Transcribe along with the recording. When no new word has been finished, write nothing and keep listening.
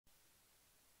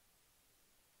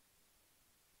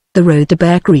The road to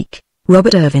Bear Creek,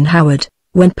 Robert Ervin Howard.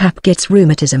 When Pap gets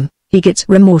rheumatism, he gets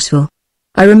remorseful.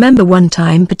 I remember one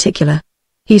time particular.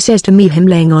 He says to me, him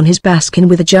laying on his baskin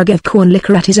with a jug of corn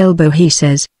liquor at his elbow, he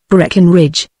says,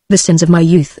 "Breckenridge, the sins of my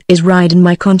youth is riding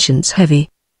my conscience heavy.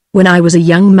 When I was a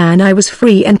young man I was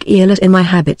free and careless in my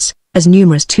habits, as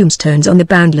numerous tombstones on the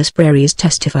boundless prairies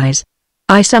testifies.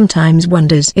 I sometimes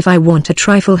wonders if I want a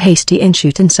trifle hasty in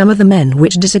shooting some of the men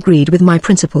which disagreed with my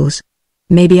principles.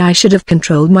 Maybe I should have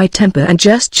controlled my temper and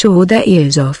just chawed their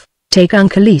ears off. Take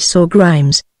Uncle Esau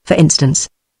Grimes, for instance."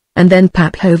 And then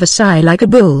Pap hove a sigh like a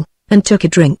bull, and took a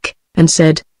drink, and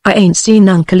said, "I ain't seen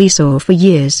Uncle Esau for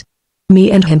years." Me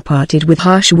and him parted with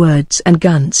harsh words and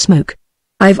gun smoke.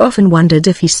 I've often wondered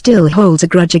if he still holds a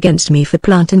grudge against me for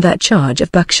planting that charge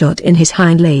of buckshot in his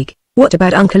hind leg. "What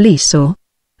about Uncle Esau?"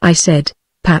 I said.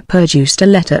 Pap produced a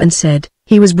letter and said,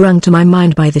 "He was brung to my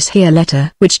mind by this here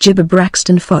letter which Gibber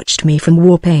Braxton fotched me from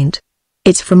Warpaint.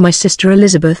 It's from my sister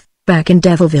Elizabeth, back in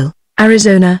Devillville,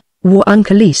 Arizona, where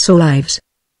Uncle Esau lives.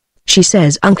 She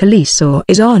says Uncle Esau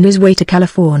is on his way to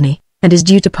California, and is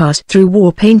due to pass through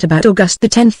Warpaint about August the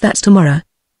 10th, that's tomorrow.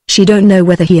 She don't know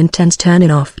whether he intends turning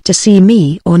off to see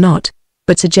me or not,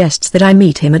 but suggests that I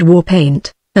meet him at Warpaint,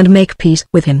 and make peace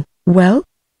with him." "Well?"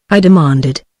 I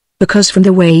demanded. Because from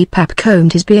the way Pap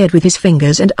combed his beard with his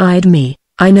fingers and eyed me,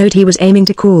 I knowed he was aiming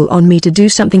to call on me to do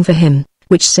something for him,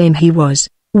 which same he was.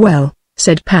 "Well,"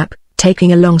 said Pap,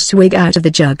 taking a long swig out of the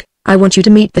jug, "I want you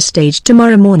to meet the stage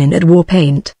tomorrow morning at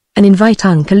Warpaint, and invite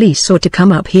Uncle Esau to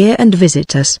come up here and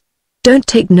visit us. Don't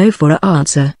take no for a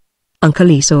answer.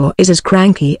 Uncle Esau is as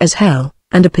cranky as hell,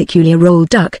 and a peculiar old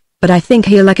duck, but I think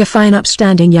he'll like a fine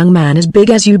upstanding young man as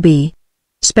big as you be.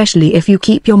 Especially if you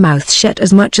keep your mouth shut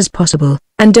as much as possible,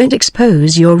 and don't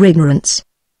expose your ignorance."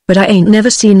 "But I ain't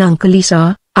never seen Uncle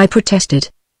Esau," I protested.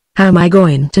 "How am I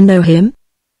going to know him?"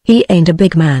 "He ain't a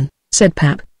big man," said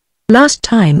Pap. "Last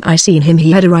time I seen him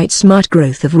he had a right smart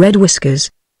growth of red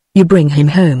whiskers. You bring him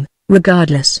home,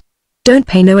 regardless. Don't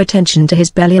pay no attention to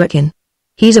his bellyaching.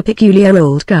 He's a peculiar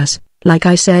old cuss, like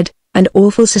I said, and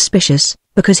awful suspicious,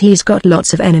 because he's got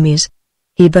lots of enemies.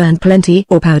 He burned plenty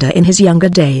of powder in his younger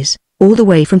days, all the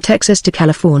way from Texas to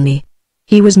California.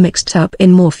 He was mixed up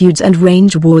in more feuds and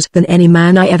range wars than any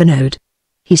man I ever knowed.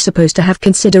 He's supposed to have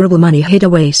considerable money hid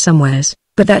away somewheres,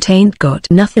 but that ain't got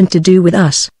nothing to do with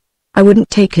us. I wouldn't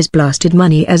take his blasted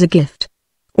money as a gift.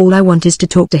 All I want is to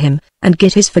talk to him, and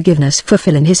get his forgiveness for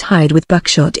filling his hide with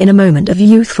buckshot in a moment of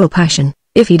youthful passion.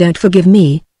 If he don't forgive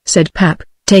me," said Pap,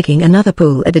 taking another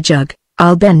pull at the jug,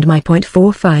 "I'll bend my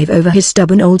 .45 over his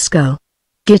stubborn old skull.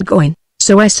 Get going."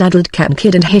 So I saddled Cap'n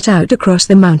Kidd and hit out across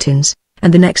the mountains,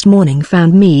 and the next morning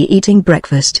found me eating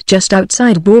breakfast just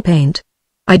outside Warpaint.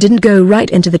 I didn't go right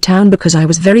into the town because I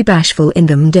was very bashful in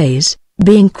them days,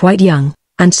 being quite young,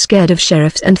 and scared of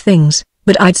sheriffs and things,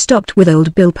 but I'd stopped with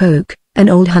old Bill Polk, an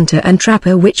old hunter and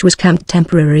trapper which was camped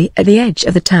temporary at the edge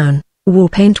of the town.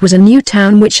 Warpaint was a new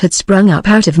town which had sprung up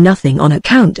out of nothing on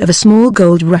account of a small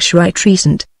gold rush right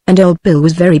recent, and old Bill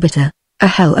was very bitter. "A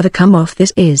hell of a come-off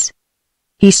this is,"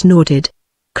 he snorted,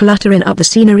 cluttering up the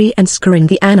scenery and scurrying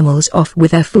the animals off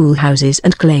with their fool houses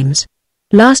and claims.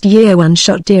 "Last year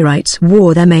one-shot deerites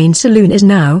wore their main saloon is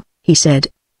now," he said,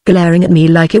 glaring at me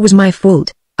like it was my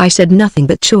fault. I said nothing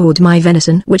but chawed my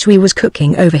venison which we was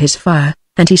cooking over his fire,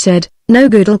 and he said, "No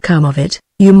good'll come of it,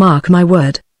 you mark my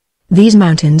word. These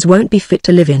mountains won't be fit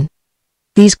to live in.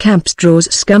 These camps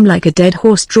draws scum like a dead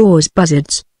horse draws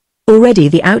buzzards. Already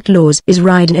the outlaws is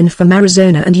riding in from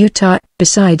Arizona and Utah,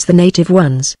 besides the native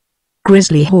ones.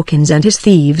 Grizzly Hawkins and his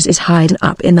thieves is hiding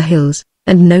up in the hills,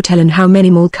 and no telling how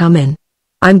many more come in.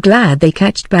 I'm glad they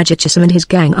catched Badger Chisholm and his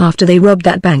gang after they robbed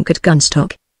that bank at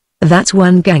Gunstock. That's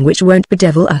one gang which won't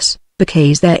bedevil us,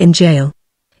 because they're in jail.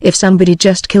 If somebody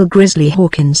just killed Grizzly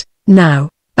Hawkins, now,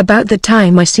 about the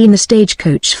time I seen the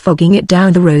stagecoach fogging it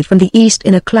down the road from the east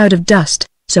in a cloud of dust,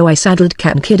 so I saddled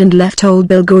Cap'n Kidd and left old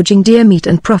Bill gorging deer meat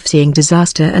and prophesying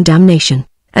disaster and damnation,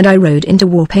 and I rode into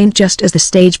Warpaint just as the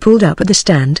stage pulled up at the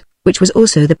stand, which was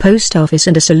also the post office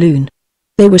and a saloon.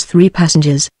 There was 3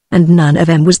 passengers, and none of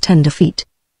them was tenderfeet.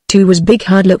 2 was big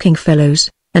hard-looking fellows,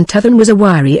 and t'other was a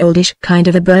wiry oldish kind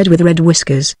of a bird with red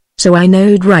whiskers, so I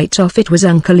knowed right off it was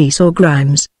Uncle Esau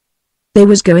Grimes. They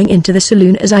was going into the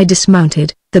saloon as I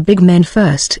dismounted, the big men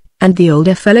first, and the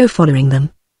older fellow following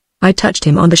them. I touched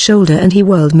him on the shoulder and he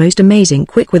whirled most amazing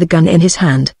quick with a gun in his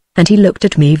hand, and he looked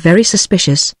at me very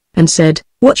suspicious, and said,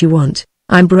 "What you want?"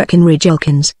 "I'm Breckenridge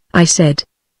Elkins," I said.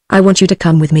 "I want you to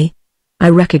come with me. I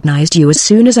recognized you as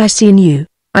soon as I seen you."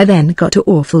 I then got to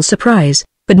awful surprise,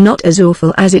 but not as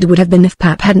awful as it would have been if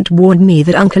Pap hadn't warned me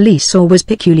that Uncle Esau was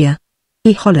peculiar.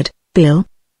 He hollered, "Bill!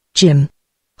 Jim!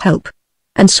 Help!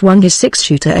 and swung his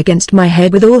six-shooter against my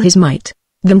head with all his might.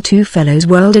 Them two fellows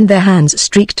whirled and their hands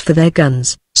streaked for their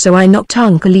guns, so I knocked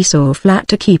Uncle Esau flat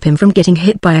to keep him from getting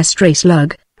hit by a stray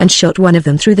slug, and shot one of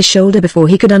them through the shoulder before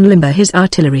he could unlimber his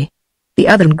artillery. The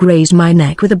other grazed my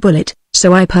neck with a bullet,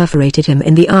 so I perforated him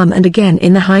in the arm and again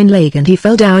in the hind leg and he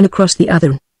fell down across the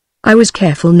other. I was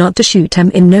careful not to shoot him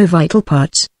in no vital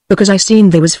parts, because I seen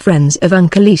they was friends of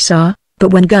Uncle Esau,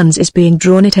 but when guns is being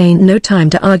drawn it ain't no time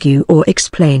to argue or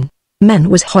explain. Men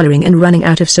was hollering and running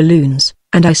out of saloons,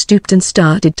 and I stooped and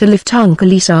started to lift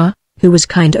Uncle Esau, who was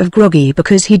kind of groggy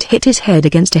because he'd hit his head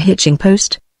against a hitching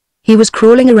post. He was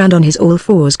crawling around on his all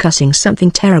fours cussing something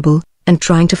terrible, and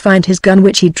trying to find his gun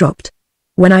which he dropped.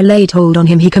 When I laid hold on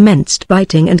him he commenced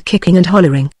biting and kicking and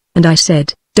hollering, and I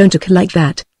said, "Don't talk like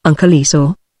that, Uncle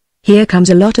Esau. Here comes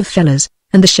a lot of fellas,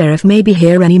 and the sheriff may be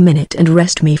here any minute and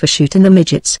arrest me for shooting the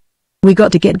midgets. We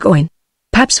got to get going.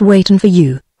 Pap's waiting for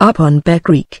you, up on Bear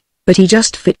Creek." But he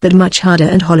just fit that much harder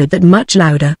and hollered that much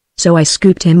louder, so I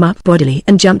scooped him up bodily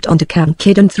and jumped onto Camp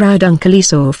Kid and throwed Uncle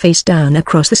Esau face down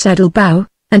across the saddle bow,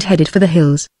 and headed for the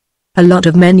hills. A lot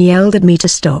of men yelled at me to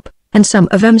stop, and some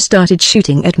of them started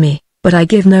shooting at me, but I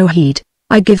give no heed.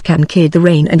 I give Camp Kid the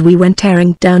rein and we went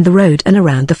tearing down the road and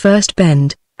around the first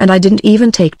bend, and I didn't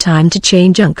even take time to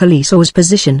change Uncle Esau's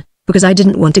position, because I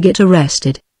didn't want to get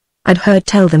arrested. I'd heard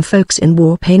tell them folks in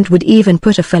war paint would even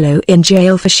put a fellow in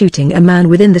jail for shooting a man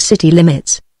within the city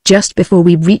limits. Just before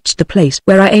we reached the place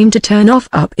where I aimed to turn off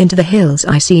up into the hills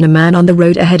I seen a man on the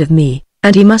road ahead of me,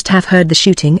 and he must have heard the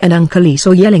shooting and Uncle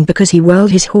Esau yelling because he whirled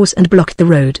his horse and blocked the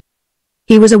road.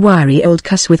 He was a wiry old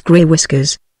cuss with grey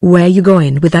whiskers. "Where you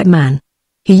going with that man?"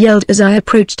 he yelled as I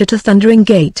approached at a thundering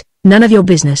gait. "None of your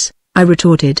business," I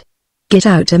retorted. "Get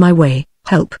out of my way,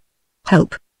 help!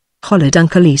 Help!" hollered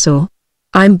Uncle Esau.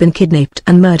 "I'm been kidnapped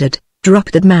and murdered,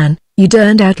 drop that man, you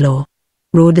darned outlaw!"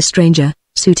 roared the stranger,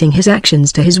 suiting his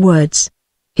actions to his words.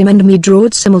 Him and me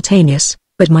drawed simultaneous,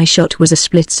 but my shot was a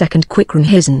split second quicker than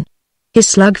his'n. His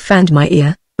slug fanned my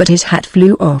ear, but his hat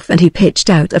flew off and he pitched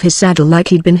out of his saddle like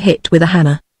he'd been hit with a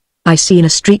hammer. I seen a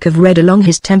streak of red along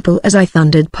his temple as I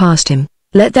thundered past him.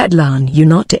 "Let that learn you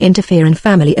not to interfere in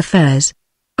family affairs,"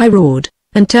 I roared,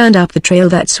 and turned up the trail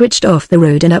that switched off the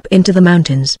road and up into the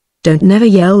mountains. "Don't never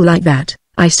yell like that,"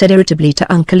 I said irritably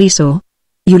to Uncle Esau.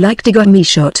 "You like to got me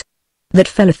shot." That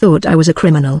fella thought I was a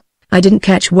criminal. I didn't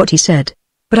catch what he said,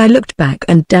 but I looked back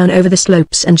and down over the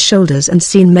slopes and shoulders and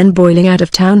seen men boiling out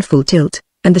of town full tilt,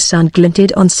 and the sun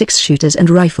glinted on six-shooters and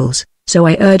rifles, so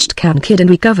I urged Camp Kid and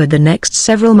we covered the next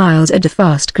several miles at a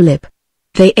fast clip.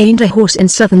 They ain't a horse in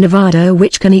southern Nevada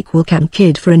which can equal Camp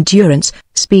Kid for endurance,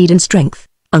 speed and strength.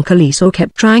 Uncle Esau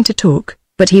kept trying to talk,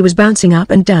 but he was bouncing up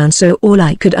and down so all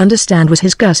I could understand was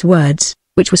his cuss words,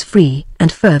 which was free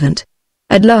and fervent.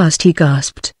 At last he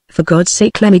gasped, "For God's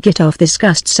sake let me get off this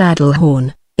cussed saddle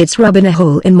horn, it's rubbing a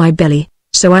hole in my belly."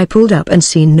 So I pulled up and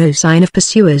seen no sign of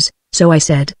pursuers, so I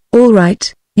said, "All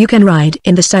right, you can ride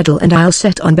in the saddle and I'll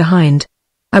set on behind."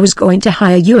 I was going to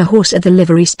hire you a horse at the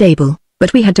livery stable,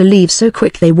 but we had to leave so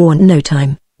quick they warn't no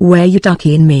time. "Where you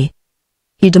ducking me?"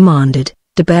 he demanded.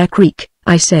 "To Bear Creek,"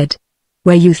 I said.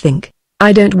 "Where you think?"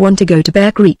 "I don't want to go to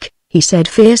Bear Creek," he said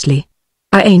fiercely.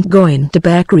 "I ain't going to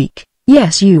Bear Creek."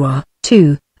 "Yes you are,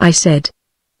 too," I said.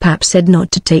 Pap said not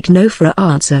to take no for a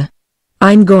answer.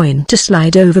 "I'm going to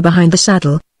slide over behind the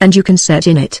saddle, and you can set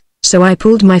in it." So I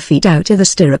pulled my feet out of the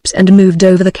stirrups and moved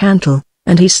over the cantle,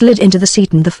 and he slid into the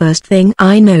seat and the first thing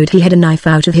I knowed he had a knife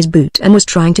out of his boot and was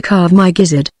trying to carve my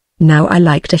gizzard. Now I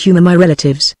like to humor my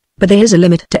relatives, but there's a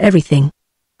limit to everything.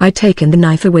 I'd taken the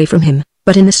knife away from him,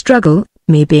 but in the struggle,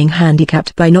 me being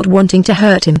handicapped by not wanting to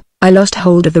hurt him, I lost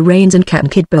hold of the reins and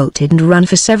Camp Kid bolted and ran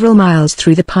for several miles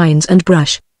through the pines and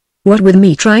brush. What with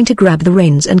me trying to grab the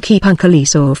reins and keep Uncle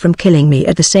Esau from killing me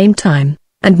at the same time,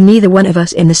 and neither one of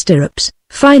us in the stirrups,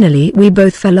 finally we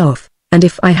both fell off, and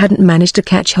if I hadn't managed to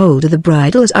catch hold of the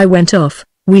bridle as I went off,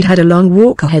 we'd had a long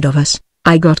walk ahead of us.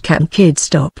 I got Camp Kid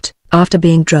stopped, after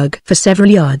being dragged for several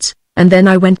yards, and then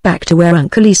I went back to where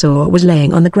Uncle Esau was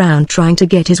laying on the ground trying to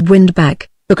get his wind back,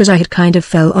 because I had kind of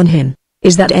fell on him.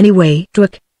 Is that any way to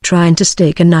trying to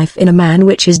stick a knife in a man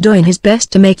which is doing his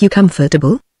best to make you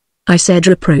comfortable? I said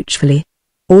reproachfully.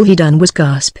 All he done was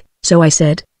gasp, so I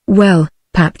said, "Well,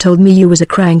 Pap told me you was a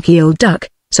cranky old duck,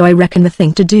 so I reckon the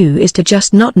thing to do is to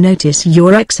just not notice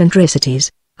your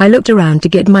eccentricities." I looked around to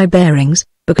get my bearings,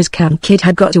 because Camp Kid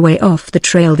had got away off the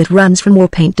trail that runs from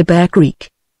Warpaint to Bear Creek.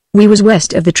 We was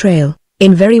west of the trail,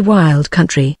 in very wild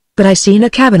country, but I seen a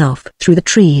cabin off through the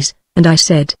trees, and I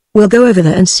said, "We'll go over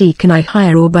there and see can I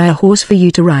hire or buy a horse for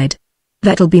you to ride.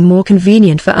 That'll be more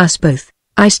convenient for us both."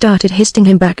 I started histing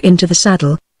him back into the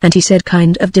saddle, and he said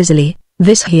kind of dizzily,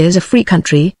 "This here's a free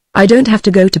country, I don't have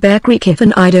to go to Bear Creek if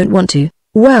I don't want to.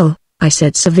 Well, I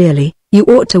said severely, you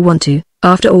ought to want to,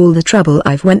 after all the trouble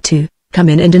I've went to, come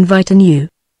in and invite a new.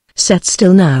 Set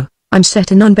still now, I'm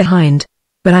setting on behind.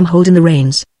 But I'm holding the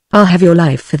reins, I'll have your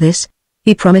life for this.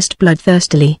 He promised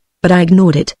bloodthirstily, but I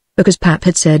ignored it, because Pap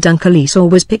had said Uncle Esau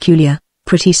was peculiar.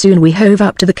 Pretty soon we hove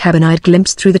up to the cabin I'd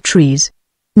glimpsed through the trees.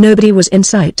 Nobody was in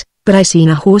sight, but I seen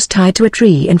a horse tied to a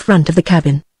tree in front of the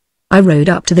cabin. I rode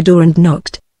up to the door and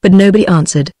knocked, but nobody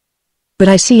answered. But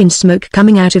I seen smoke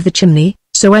coming out of the chimney,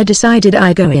 so I decided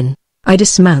I'd go in. I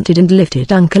dismounted and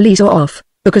lifted Uncle Esau off,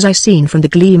 because I seen from the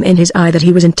gleam in his eye that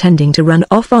he was intending to run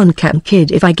off on Cap'n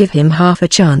Kidd if I give him half a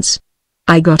chance.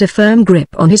 I got a firm grip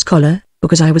on his collar,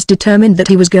 because I was determined that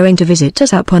he was going to visit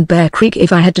us up on Bear Creek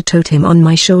if I had to tote him on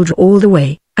my shoulder all the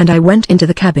way, and I went into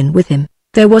the cabin with him.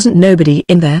 There wasn't nobody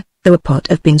in there, though a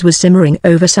pot of beans was simmering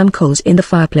over some coals in the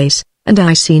fireplace, and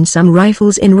I seen some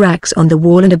rifles in racks on the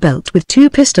wall and a belt with 2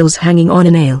 pistols hanging on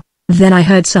a nail. Then I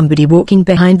heard somebody walking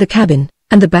behind the cabin,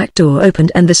 and the back door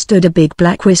opened and there stood a big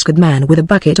black-whiskered man with a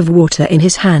bucket of water in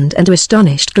his hand and an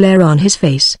astonished glare on his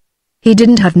face. He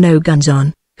didn't have no guns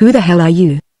on. Who the hell are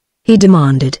you? He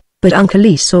demanded, but Uncle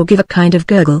Esau gave a kind of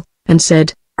gurgle, and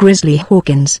said, Grizzly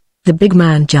Hawkins. The big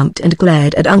man jumped and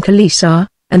glared at Uncle Esau,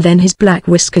 and then his black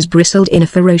whiskers bristled in a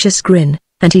ferocious grin,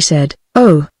 and he said,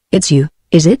 Oh, it's you,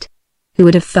 is it? Who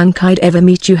would have thunk I'd ever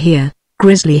meet you here,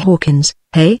 Grizzly Hawkins,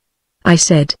 hey? I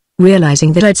said,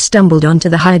 realizing that I'd stumbled onto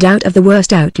the hideout of the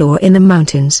worst outlaw in the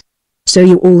mountains. So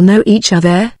you all know each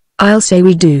other? I'll say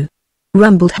we do.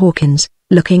 Rumbled Hawkins,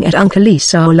 looking at Uncle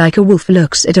Esau like a wolf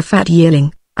looks at a fat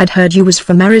yearling. I'd heard you was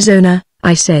from Arizona,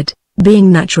 I said,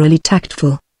 being naturally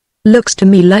tactful. Looks to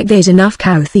me like there's enough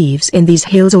cow thieves in these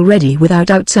hills already without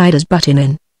outsiders butting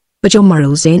in. But your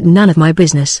morals ain't none of my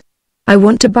business. I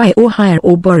want to buy or hire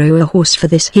or borrow a horse for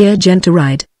this here gent to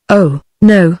ride. Oh,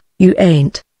 no, you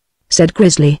ain't, said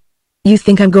Grizzly. You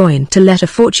think I'm going to let a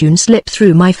fortune slip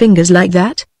through my fingers like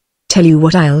that? Tell you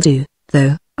what I'll do,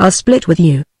 though, I'll split with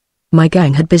you. My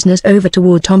gang had business over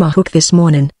toward Tomahawk this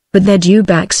morning, but they're due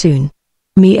back soon.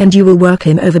 Me and you will work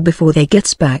him over before they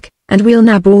gets back, and we'll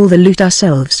nab all the loot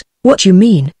ourselves. What you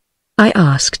mean? I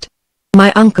asked.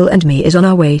 My uncle and me is on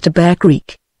our way to Bear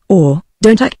Creek. Or,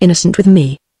 don't act innocent with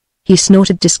me. He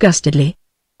snorted disgustedly.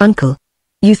 Uncle.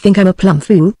 You think I'm a plumb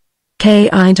fool?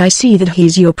 Ain't I see that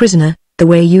he's your prisoner, the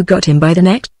way you got him by the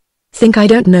neck? Think I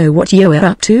don't know what you're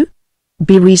up to?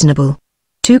 Be reasonable.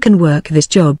 2 can work this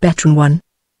job better than 1.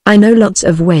 I know lots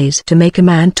of ways to make a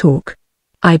man talk.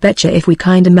 I betcha if we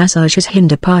kinda massage his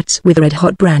hinder parts with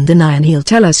red-hot branding iron he'll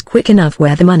tell us quick enough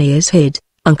where the money is hid.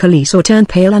 Uncle Esau turned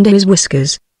pale under his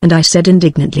whiskers, and I said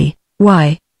indignantly,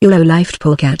 Why, you low-lifed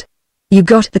polecat. You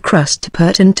got the crust to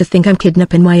pretend to think I'm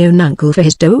kidnapping my own uncle for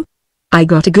his dough? I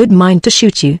got a good mind to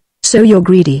shoot you, so you're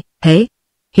greedy, hey?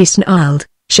 He snarled,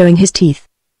 showing his teeth.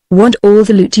 Want all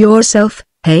the loot yourself,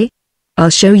 hey?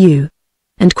 I'll show you.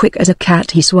 And quick as a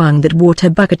cat he swung that water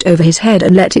bucket over his head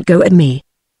and let it go at me.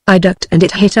 I ducked and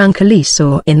it hit Uncle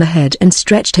Esau in the head and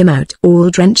stretched him out all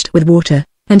drenched with water,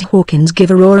 and Hawkins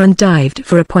gave a roar and dived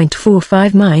for a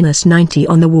 .45-90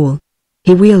 on the wall.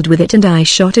 He wheeled with it and I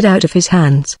shot it out of his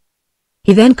hands.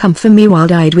 He then come for me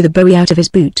wild-eyed with a bowie out of his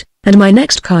boot, and my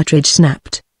next cartridge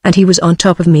snapped, and he was on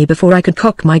top of me before I could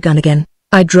cock my gun again.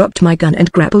 I dropped my gun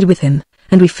and grappled with him,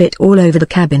 and we fit all over the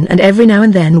cabin and every now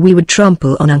and then we would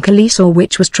trample on Uncle Esau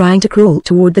which was trying to crawl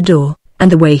toward the door,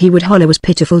 and the way he would holler was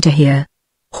pitiful to hear.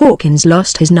 Hawkins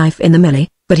lost his knife in the melee,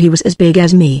 but he was as big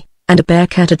as me, and a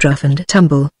bear-cat at rough and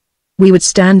tumble. We would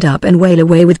stand up and wail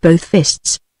away with both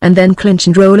fists, and then clinch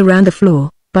and roll around the floor,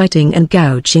 biting and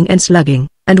gouging and slugging,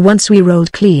 and once we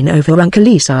rolled clean over Uncle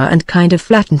Esau and kind of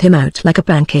flattened him out like a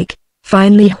pancake.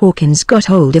 Finally Hawkins got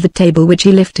hold of the table which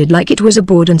he lifted like it was a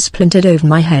board and splintered over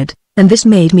my head, and this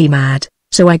made me mad,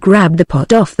 so I grabbed the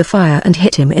pot off the fire and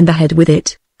hit him in the head with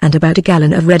it, and about a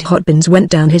gallon of red-hot beans went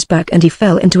down his back and he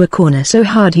fell into a corner so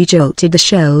hard he jolted the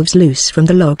shelves loose from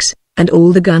the logs, and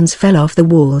all the guns fell off the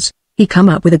walls. He come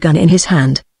up with a gun in his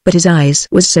hand, but his eyes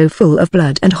was so full of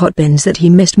blood and hot beans that he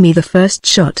missed me the first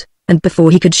shot, and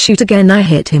before he could shoot again I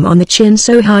hit him on the chin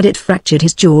so hard it fractured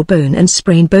his jawbone and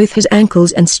sprained both his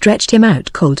ankles and stretched him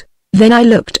out cold. Then I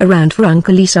looked around for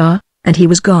Uncle Esau, and he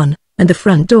was gone, and the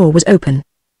front door was open.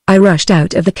 I rushed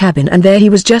out of the cabin and there he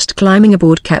was just climbing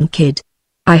aboard Cap'n Kidd.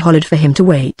 I hollered for him to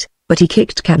wait, but he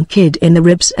kicked Cap'n Kidd in the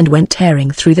ribs and went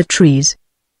tearing through the trees.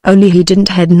 Only he didn't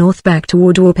head north back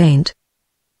toward Warpaint.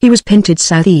 He was pinted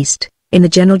southeast, in the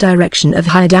general direction of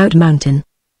Hideout Mountain.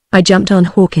 I jumped on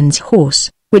Hawkins'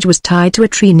 horse, which was tied to a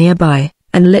tree nearby,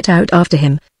 and lit out after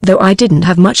him, though I didn't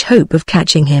have much hope of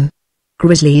catching him.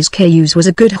 Grizzly's Cayuse was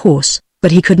a good horse,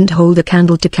 but he couldn't hold a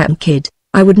candle to Cap'n Kidd.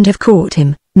 I wouldn't have caught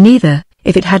him, neither,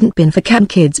 if it hadn't been for Camp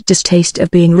Kid's distaste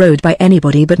of being rode by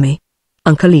anybody but me.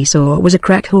 Uncle Esau was a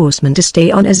crack horseman to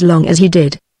stay on as long as he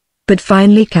did. But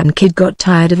finally Camp Kid got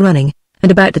tired of running,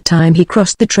 and about the time he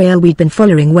crossed the trail we'd been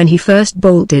following when he first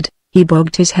bolted, he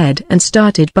bogged his head and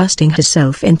started busting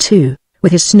himself in two,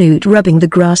 with his snoot rubbing the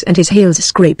grass and his heels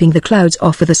scraping the clouds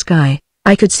off of the sky.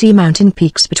 I could see mountain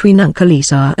peaks between Uncle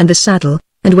Esau and the saddle,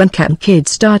 and when Camp Kid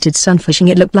started sunfishing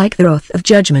it looked like the wrath of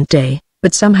Judgment Day,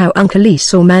 but somehow Uncle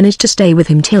Esau managed to stay with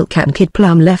him till Camp Kid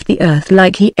plumb left the earth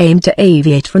like he aimed to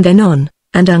aviate from then on,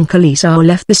 and Uncle Esau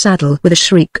left the saddle with a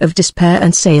shriek of despair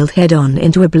and sailed head-on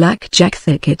into a blackjack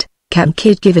thicket. Camp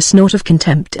Kid gave a snort of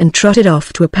contempt and trotted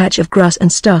off to a patch of grass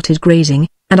and started grazing,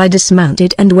 and I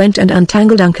dismounted and went and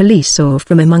untangled Uncle Esau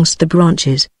from amongst the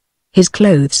branches. His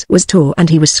clothes was torn and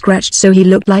he was scratched so he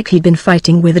looked like he'd been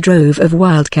fighting with a drove of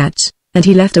wildcats, and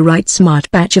he left a right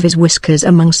smart patch of his whiskers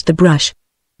amongst the brush.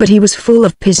 But he was full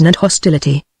of pizen and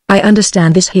hostility. I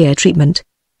understand this here treatment,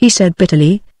 he said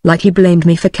bitterly, like he blamed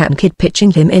me for Camp Kid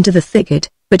pitching him into the thicket,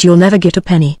 but you'll never get a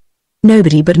penny.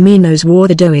 Nobody but me knows where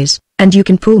the dough is, and you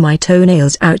can pull my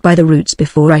toenails out by the roots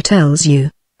before I tells you.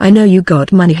 I know you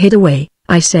got money hid away,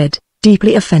 I said,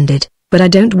 deeply offended, but I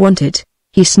don't want it.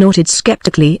 He snorted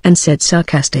skeptically and said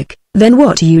sarcastic, then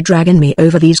what are you dragging me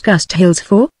over these cussed hills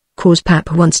for? 'Cause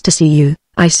Pap wants to see you,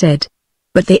 I said.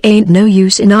 But they ain't no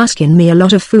use in asking me a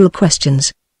lot of fool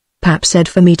questions. Pap said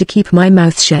for me to keep my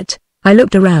mouth shut. I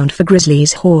looked around for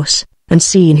Grizzly's horse, and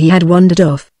seen he had wandered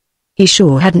off. He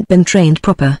sure hadn't been trained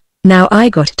proper. Now I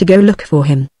got to go look for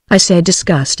him, I said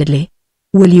disgustedly.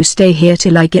 Will you stay here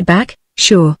till I get back?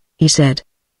 Sure, he said.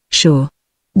 Sure.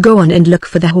 Go on and look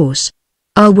for the horse.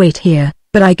 I'll wait here,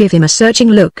 but I give him a searching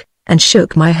look, and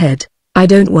shook my head. I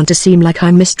don't want to seem like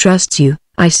I mistrusts you,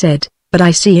 I said, but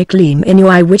I see a gleam in your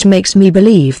eye which makes me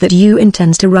believe that you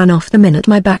intends to run off the minute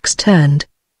my back's turned.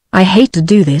 I hate to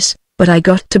do this, but I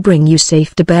got to bring you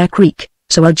safe to Bear Creek,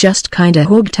 so I'll just kinda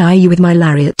hog-tie you with my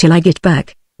lariat till I get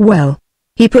back. Well,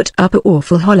 he put up a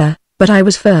awful holler, but I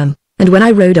was firm, and when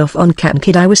I rode off on Camp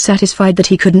Kid I was satisfied that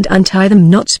he couldn't untie them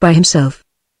knots by himself.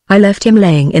 I left him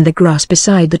laying in the grass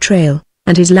beside the trail,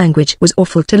 and his language was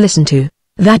awful to listen to.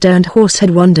 That darned horse had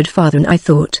wandered farther than I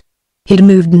thought. He'd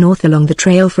moved north along the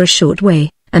trail for a short way,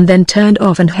 and then turned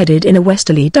off and headed in a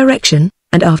westerly direction,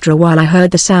 and after a while I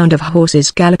heard the sound of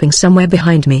horses galloping somewhere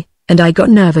behind me, and I got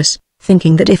nervous,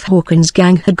 thinking that if Hawkins'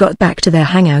 gang had got back to their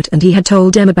hangout and he had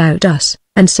told them about us,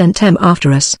 and sent them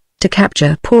after us, to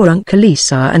capture poor Uncle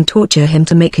Esau and torture him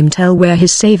to make him tell where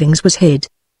his savings was hid.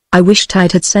 I wished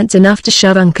I'd had sense enough to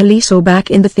shove Uncle Esau back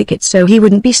in the thicket so he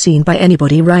wouldn't be seen by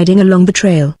anybody riding along the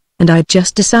trail, and I'd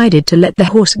just decided to let the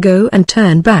horse go and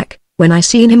turn back, when I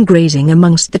seen him grazing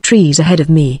amongst the trees ahead of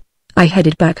me. I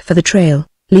headed back for the trail,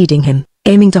 leading him,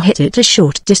 aiming to hit it a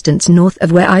short distance north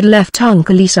of where I'd left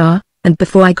Uncle Esau, and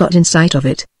before I got in sight of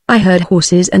it, I heard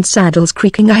horses and saddles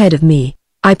creaking ahead of me.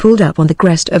 I pulled up on the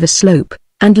crest of a slope,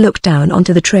 and looked down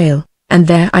onto the trail, and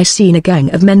there I seen a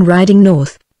gang of men riding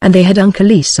north, and they had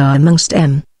Uncle Esau amongst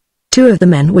 'em. Two of the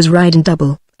men was riding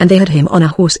double, and they had him on a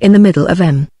horse in the middle of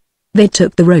 'em. They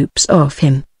took the ropes off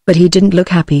him, but he didn't look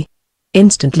happy.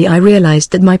 Instantly I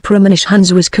realized that my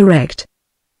premonitions was correct.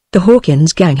 The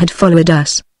Hawkins gang had followed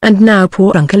us, and now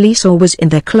poor Uncle Esau was in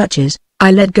their clutches.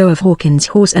 I let go of Hawkins'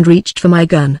 horse and reached for my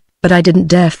gun, but I didn't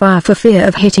dare fire for fear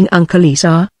of hitting Uncle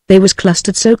Esau. They was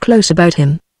clustered so close about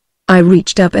him. I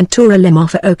reached up and tore a limb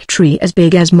off an oak tree as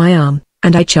big as my arm,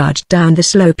 and I charged down the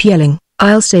slope yelling,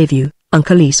 "I'll save you,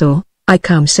 Uncle Esau." I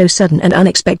come so sudden and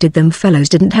unexpected them fellows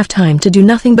didn't have time to do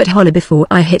nothing but holler before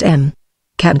I hit 'em.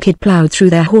 Camp Kid plowed through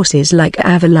their horses like an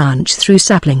avalanche through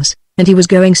saplings, and he was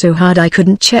going so hard I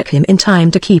couldn't check him in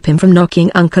time to keep him from knocking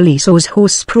Uncle Esau's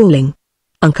horse sprawling.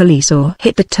 Uncle Esau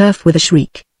hit the turf with a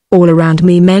shriek. All around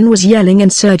me men was yelling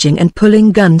and surging and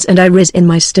pulling guns, and I riz in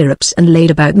my stirrups and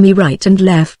laid about me right and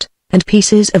left, and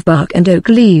pieces of bark and oak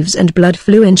leaves and blood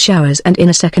flew in showers, and in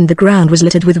a second the ground was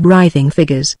littered with writhing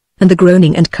figures, and the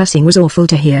groaning and cussing was awful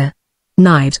to hear.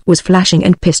 Knives was flashing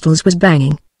and pistols was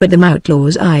banging, but the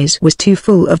outlaws' eyes was too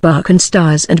full of bark and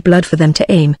stars and blood for them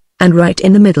to aim, and right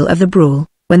in the middle of the brawl,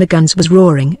 when the guns was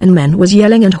roaring and men was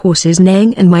yelling and horses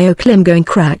neighing and my oak limb going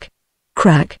crack,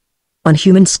 crack, on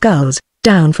human skulls,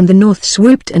 down from the north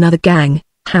swooped another gang,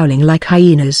 howling like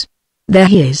hyenas. "There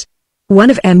he is!" one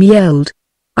of 'em yelled.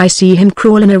 "I see him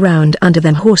crawling around under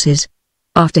them horses.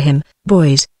 After him,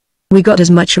 boys. We got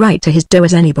as much right to his dough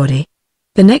as anybody."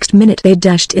 The next minute they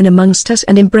dashed in amongst us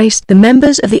and embraced the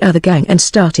members of the other gang and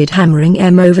started hammering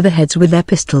 'em over the heads with their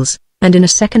pistols, and in a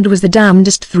second was the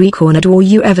damnedest three-cornered war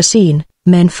you ever seen,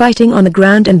 men fighting on the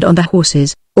ground and on the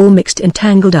horses, all mixed and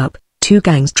tangled up, two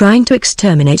gangs trying to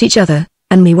exterminate each other,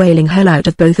 and me wailing hell out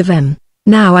of both of them.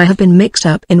 Now I have been mixed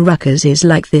up in ruckuses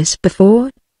like this before,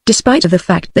 despite of the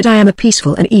fact that I am a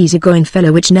peaceful and easygoing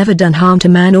fellow which never done harm to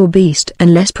man or beast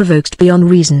unless provoked beyond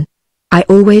reason. I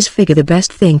always figure the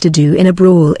best thing to do in a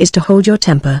brawl is to hold your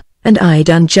temper, and I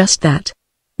done just that.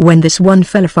 When this one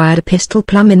fella fired a pistol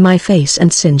plumb in my face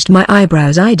and singed my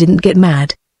eyebrows, I didn't get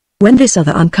mad. When this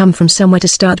other come from somewhere to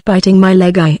start biting my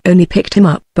leg, I only picked him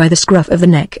up by the scruff of the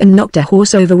neck and knocked a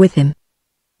horse over with him.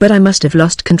 But I must have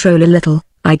lost control a little,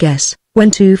 I guess,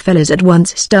 when two fellas at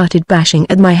once started bashing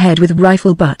at my head with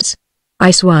rifle butts.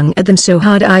 I swung at them so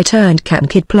hard I turned Captain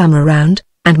Kid plumb around,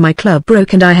 and my club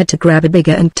broke and I had to grab a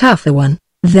bigger and tougher one.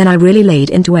 Then I really laid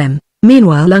into him.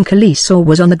 Meanwhile Uncle Esau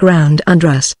was on the ground under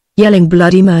us, yelling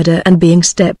bloody murder and being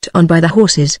stepped on by the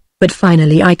horses, but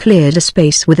finally I cleared a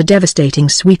space with a devastating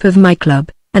sweep of my club,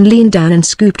 and leaned down and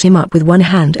scooped him up with one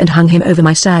hand and hung him over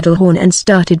my saddle horn and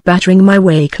started battering my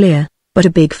way clear. But a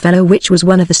big fellow which was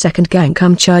one of the second gang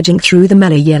come charging through the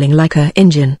melee yelling like a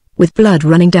Injun, with blood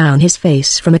running down his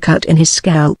face from a cut in his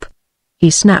scalp. He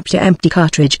snapped an empty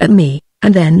cartridge at me,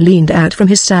 and then leaned out from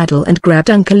his saddle and grabbed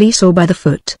Uncle Esau by the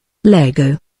foot. "Let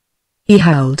go!" he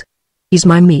howled. "He's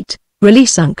my meat.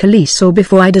 Release Uncle Esau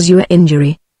before I does you a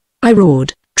injury." I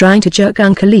roared, trying to jerk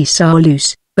Uncle Esau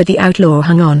loose, but the outlaw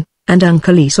hung on, and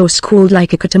Uncle Esau squalled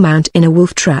like a catamount in a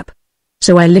wolf trap.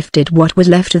 So I lifted what was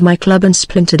left of my club and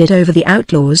splintered it over the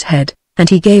outlaw's head, and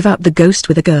he gave up the ghost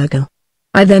with a gurgle.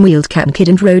 I then wheeled Captain Kid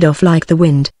and rode off like the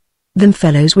wind. Them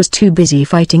fellows was too busy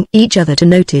fighting each other to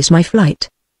notice my flight.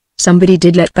 Somebody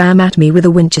did let bam at me with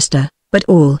a Winchester, but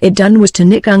all it done was to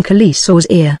nick Uncle Esau's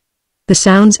ear. The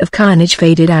sounds of carnage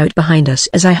faded out behind us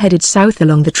as I headed south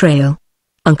along the trail.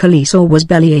 Uncle Esau was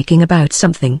bellyaching about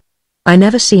something. I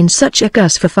never seen such a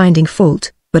cuss for finding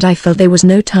fault, but I felt there was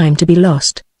no time to be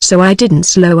lost, so I didn't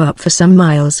slow up for some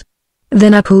miles.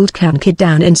 Then I pulled Captain Kid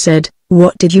down and said,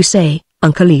 "What did you say,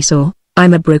 Uncle Esau?"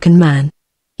 "I'm a broken man,"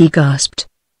 he gasped.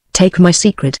 "Take my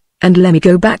secret, and let me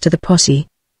go back to the posse.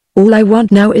 All I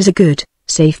want now is a good,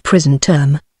 safe prison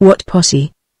term." "What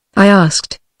posse?" I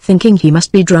asked, thinking he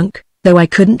must be drunk, though I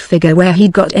couldn't figure where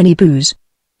he'd got any booze.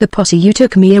 "The posse you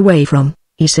took me away from,"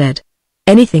 he said.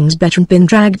 "Anything's better'n been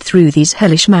dragged through these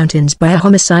hellish mountains by a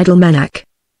homicidal maniac."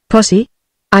 "Posse?"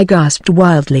 I gasped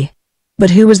wildly.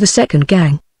 "But who was the second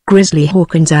gang?" "Grizzly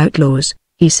Hawkins outlaws,"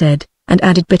 he said, and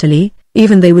added bitterly,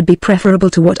 "even they would be preferable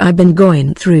to what I've been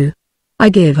going through. I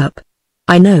give up.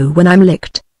 I know when I'm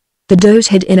licked." The does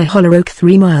hid in a hollow oak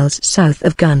 3 miles south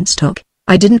of Gunstock.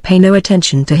 I didn't pay no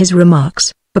attention to his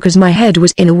remarks, because my head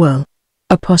was in a whirl.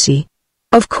 A posse.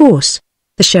 Of course.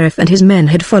 The sheriff and his men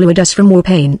had followed us from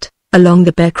Warpaint, along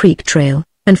the Bear Creek Trail,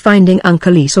 and finding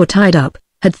Uncle Esau tied up,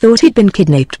 had thought he'd been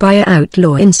kidnapped by an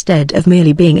outlaw instead of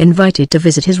merely being invited to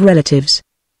visit his relatives.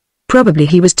 Probably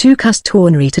he was too cussed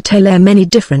ornery to tell them any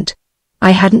different.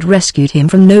 I hadn't rescued him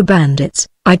from no bandits,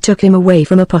 I took him away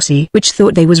from a posse which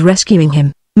thought they was rescuing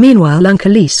him. Meanwhile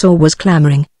Uncle Esau was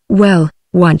clamoring, "Well,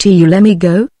 won't you let me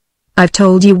go? I've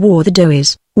told you where the dough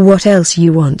is, what else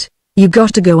you want? You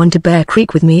got to go on to Bear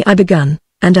Creek with me," I begun,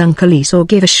 and Uncle Esau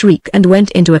gave a shriek and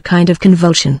went into a kind of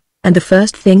convulsion, and the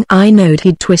first thing I knowed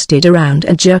he'd twisted around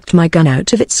and jerked my gun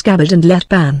out of its scabbard and let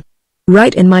bam.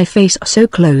 Right in my face, so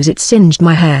close it singed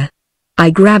my hair. I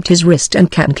grabbed his wrist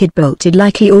and Captain Kid bolted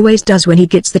like he always does when he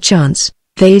gets the chance.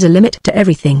 "There's a limit to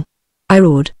everything," I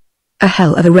roared. "A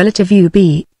hell of a relative you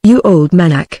be, you old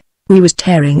maniac." We was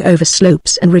tearing over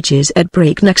slopes and ridges at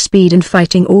breakneck speed and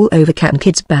fighting all over Captain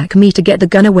Kid's back, me to get the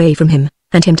gun away from him,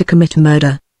 and him to commit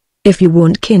murder. "If you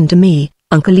weren't kin to me,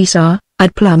 Uncle Esau,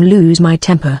 I'd plumb lose my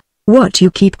temper. What you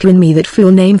keep calling me that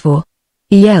fool name for?"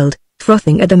 he yelled,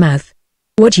 frothing at the mouth.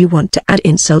 "What you want to add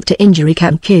insult to injury?"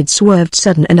 Captain Kid swerved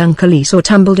sudden and Uncle Esau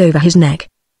tumbled over his neck.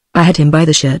 I had him by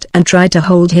the shirt and tried to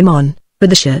hold him on, but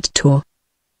the shirt tore.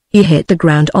 He hit the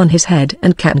ground on his head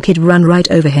and Captain Kid ran right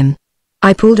over him.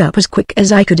 I pulled up as quick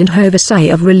as I could and heard a sigh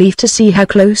of relief to see how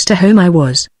close to home I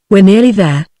was. "We're nearly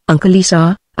there, Uncle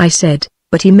Esau," I said,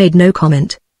 but he made no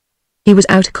comment. He was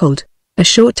out cold. A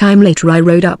short time later I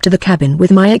rode up to the cabin with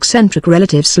my eccentric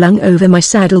relative slung over my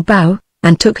saddle bow,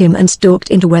 and took him and stalked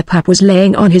into where Pap was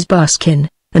laying on his bearskin,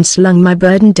 and slung my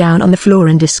burden down on the floor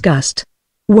in disgust.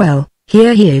 "Well,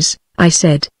 here he is," I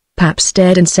said. Pap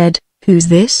stared and said, "Who's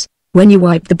this?" "When you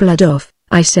wipe the blood off,"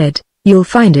 I said, "you'll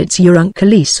find it's your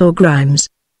Uncle Esau Grimes.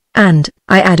 And,"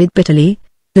 I added bitterly,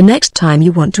 "the next time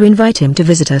you want to invite him to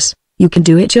visit us, you can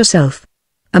do it yourself."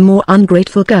 A more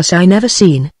ungrateful cuss I never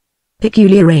seen.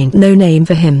 Peculiar ain't no name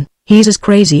for him. He's as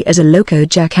crazy as a loco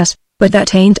jackass, but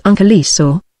that ain't Uncle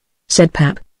Esau," said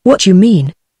Pap. "What you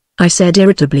mean?" I said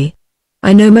irritably.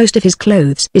 "I know most of his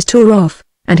clothes is tore off,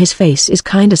 and his face is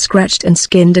kinda scratched and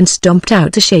skinned and stomped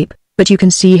out to shape, but you can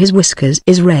see his whiskers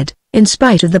is red, in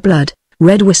spite of the blood.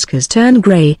 Red whiskers turn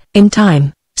grey, in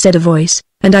time, said a voice,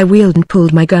 and I wheeled and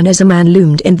pulled my gun as a man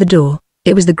loomed in the door.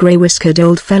 It was the grey-whiskered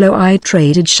old fellow I'd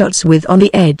traded shots with on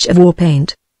the edge of war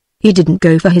paint. He didn't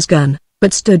go for his gun,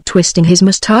 but stood twisting his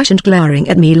mustache and glowering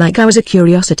at me like I was a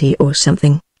curiosity or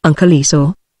something. "Uncle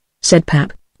Esau?" said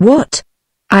Pap. "What?"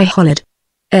 I hollered.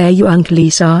 You Uncle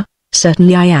Esau?"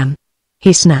 "Certainly I am,"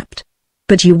 he snapped.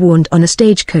 "But you warned on a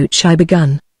stagecoach," I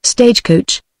begun.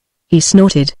 "Stagecoach?" he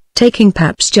snorted, taking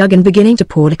Pap's jug and beginning to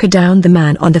pour liquor down the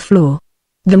man on the floor.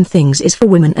 "Them things is for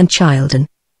women and children.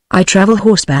 I travel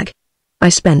horseback. I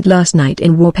spent last night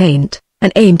in war paint,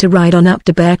 and aim to ride on up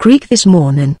to Bear Creek this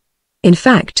morning. In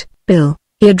fact, Bill,"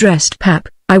 he addressed Pap,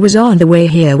 "I was on the way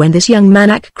here when this young man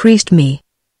creased me."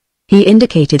 He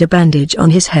indicated a bandage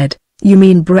on his head. "You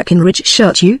mean Breckenridge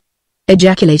shot you?"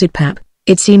 ejaculated Pap.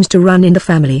 "It seems to run in the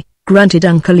family," grunted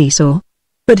Uncle Esau.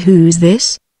 "But who's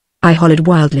this?" I hollered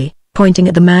wildly, pointing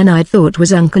at the man I thought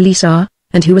was Uncle Esau,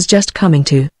 and who was just coming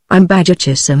to. "I'm Badger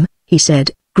Chisholm," he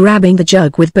said, grabbing the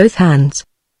jug with both hands.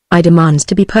 "I demands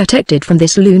to be protected from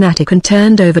this lunatic," and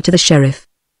turned over to the sheriff.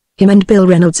 "Him and Bill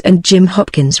Reynolds and Jim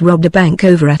Hopkins robbed a bank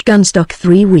over at Gunstock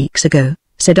 3 weeks ago,"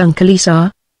 said Uncle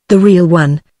Esau. "The real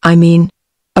one, I mean.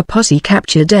 A posse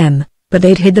captured them, but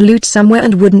they'd hid the loot somewhere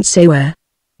and wouldn't say where.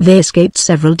 They escaped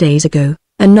several days ago,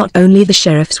 and not only the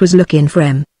sheriffs was looking for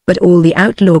 'em, but all the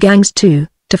outlaw gangs too,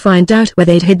 to find out where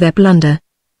they'd hid their plunder.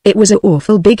 It was a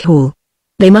awful big haul.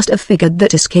 They must have figured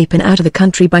that escaping out of the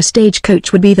country by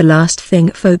stagecoach would be the last thing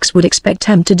folks would expect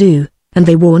 'em to do, and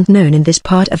they weren't known in this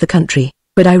part of the country.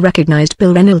 But I recognized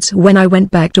Bill Reynolds when I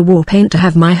went back to war paint to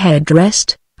have my head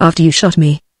dressed, after you shot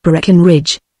me,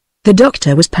 Breckenridge. The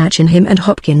doctor was patching him and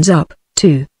Hopkins up,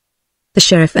 too. The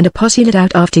sheriff and a posse lit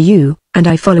out after you, and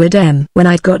I followed 'em when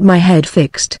I'd got my head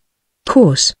fixed.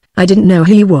 Course, I didn't know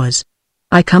who he was.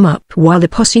 I come up while the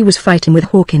posse was fighting with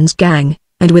Hawkins' gang,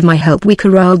 and with my help we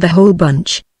corralled the whole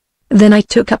bunch. Then I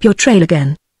took up your trail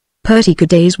again. Pretty good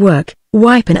day's work,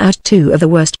 wiping out 2 of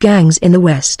the worst gangs in the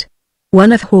West.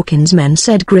 One of Hawkins' men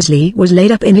said Grizzly was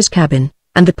laid up in his cabin,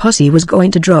 and the posse was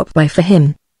going to drop by for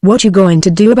him. What you going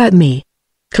to do about me?"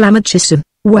 clamored Chisholm.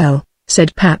 "Well,"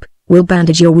 said Pap, "we'll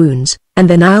bandage your wounds, and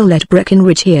then I'll let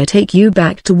Breckenridge here take you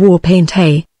back to war paint."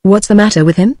 "Hey, what's the matter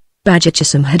with him?" Badger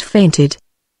Chisholm had fainted,